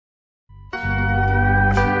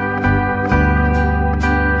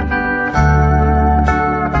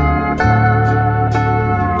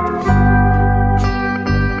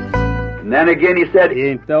Then again he said, E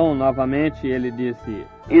então, novamente, ele disse,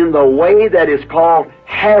 in the way that is called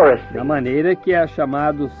heresy. da maneira que é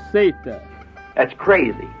chamado seita. That's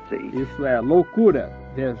crazy, see. Isso é loucura,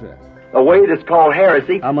 veja. The way that's called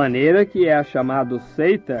heresy, A maneira que é chamado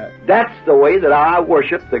seita, that's the way that I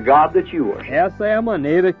worship the God that you worship. essa é a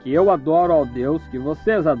maneira que eu adoro ao Deus que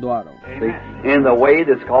vocês adoram. See? In the way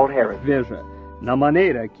that's called heresy. Veja, na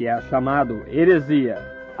maneira que é chamado heresia.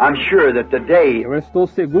 I'm sure that today, Eu estou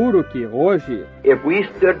seguro que hoje, if we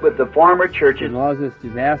stood with the former se churches nós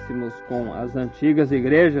estivéssemos com as antigas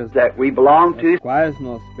igrejas that we belong às to, quais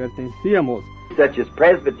nós pertencíamos, such as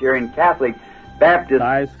Presbyterian, Catholic, Baptist,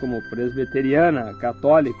 tais como presbiteriana,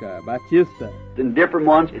 católica, batista, and different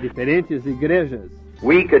ones, e diferentes igrejas,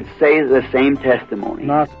 we could say the same testimony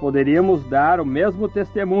nós poderíamos dar o mesmo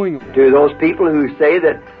testemunho to those people who say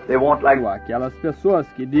that they won't like aquelas pessoas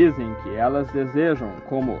que dizem que elas desejam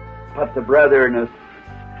como put the brother in a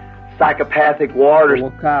psychopathic ward or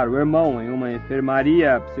colocar o irmão em uma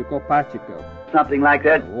enfermaria psicopática something like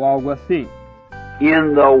that. ou algo assim,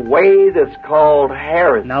 In the way that's called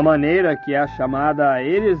heresy, na maneira que é chamada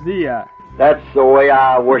heresia. that's the way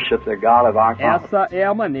I worship the God of our fathers. Essa é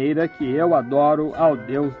a maneira que eu adoro ao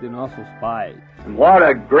Deus de nossos pais. What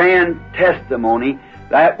a grand testimony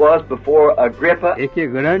that was before Agrippa, E que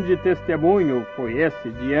grande testemunho foi esse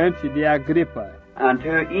diante de Agripa,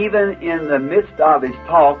 until even in the midst of his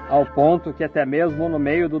talk, ao ponto que até mesmo no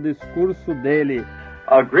meio do discurso dele,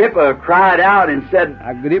 Agrippa cried out and said,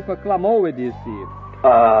 Agripa clamou e disse,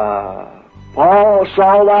 Paul,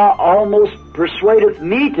 Saul, thou almost persuadest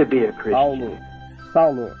me to be a Christian.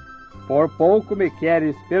 Saulo, por pouco me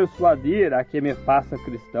queres persuadir a que me faça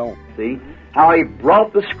cristão. See how he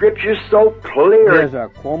brought the scriptures so clear, Veja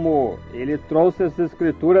como ele trouxe as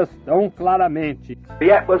escrituras tão claramente,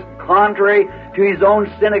 yet was contrary to his own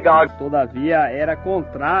synagogue. todavia era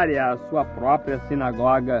contrária à sua própria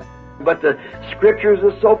sinagoga. But the scriptures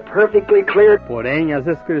are so perfectly clear. Porém, as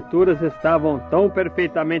escrituras estavam tão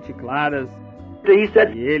perfeitamente claras, He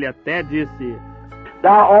said, e ele até disse,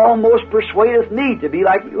 thou almost persuadest me to be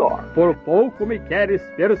like you are. por pouco me queres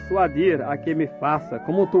persuadir a que me faça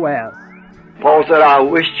como tu és. Paul said, I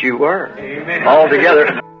wished you were. Amen.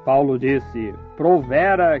 Altogether. Paulo disse,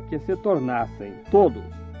 provera que se tornassem todos.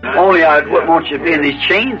 Only I wouldn't want you to be in these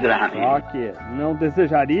chains that I'm in. Só que não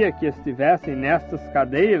desejaria que estivessem nestas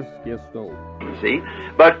cadeias que estou. See?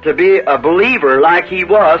 But to be a believer like he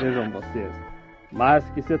was, Vejam vocês. Mas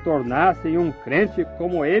que se tornassem um crente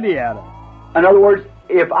como ele era. in other words,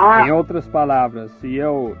 if Em outras palavras, se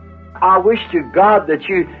eu I wish to God that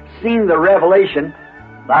you seen the revelation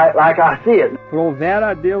like I see it. provera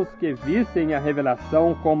a Deus que vissem a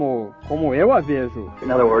revelação como eu a vejo.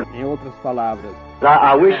 In other words, Em outras palavras,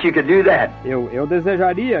 I wish you could do that. eu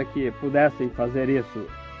desejaria que pudessem fazer isso.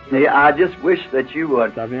 I just wish that you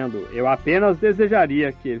would. Tá vendo? Eu apenas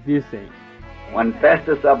desejaria que vissem. When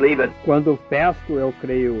Festus, I believe it, Quando Festo, eu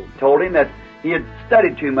creio, told him that he had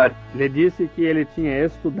studied too much, lhe disse que ele tinha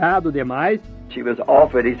estudado demais, she was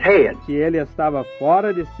off at his head. que ele estava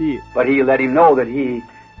fora de si. But he let him know that he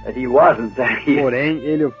wasn't. That Porém,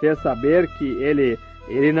 ele o fez saber que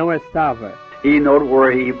ele não estava, he knowed where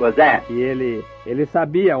he was at. que ele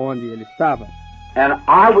sabia onde ele estava. And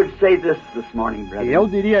I would say this morning, E brother. eu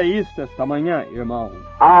diria isto esta manhã, irmão.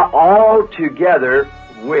 I altogether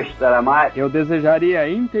wish that I might, Eu desejaria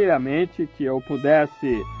inteiramente que eu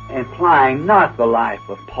pudesse, implying not the life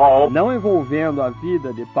of Paul, não envolvendo a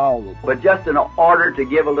vida de Paulo, but just in order to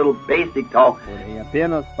give a little basic talk, porém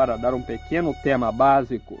apenas para dar um pequeno tema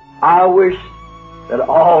básico, I wish that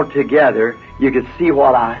altogether you could see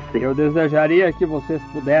what I see. eu desejaria que vocês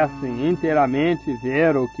pudessem inteiramente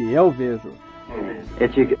ver o que eu vejo,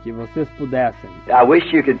 That you could, que vocês pudessem. I wish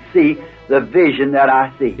you could see the vision that I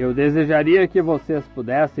see. Eu desejaria que vocês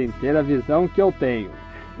pudessem ter a visão que eu tenho.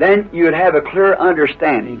 Then you'd have a clear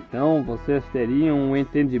understanding Então vocês teriam um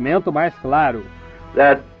entendimento mais claro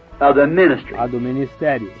that of the ministry. a do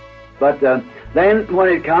ministério. But then when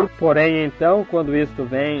it comes, Porém, então, quando isto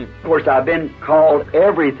vem, of course, I've been called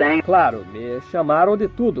everything. claro, me chamaram de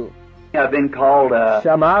tudo. I've been called,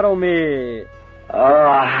 Chamaram-me,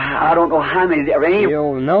 I don't know how many,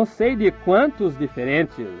 eu não sei de quantos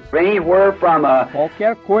diferentes. anywhere from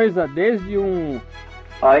Qualquer coisa, desde um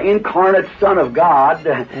incarnate Son of God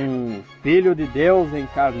filho de Deus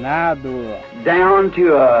encarnado down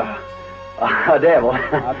to a devil.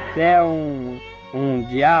 até um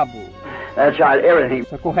diabo. That's right, everything.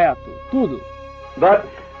 Isso é correto, tudo. But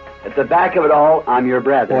at the back of it all, I'm your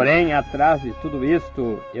brother. Porém, atrás de tudo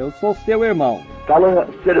isto, eu sou seu irmão, Fellow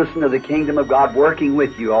citizen of the kingdom of God, working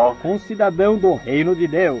with you all. cidadão do reino de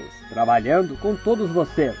Deus, trabalhando com todos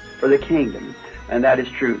vocês. for the kingdom, and that is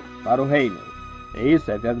true. Para o reino. E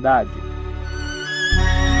isso é verdade.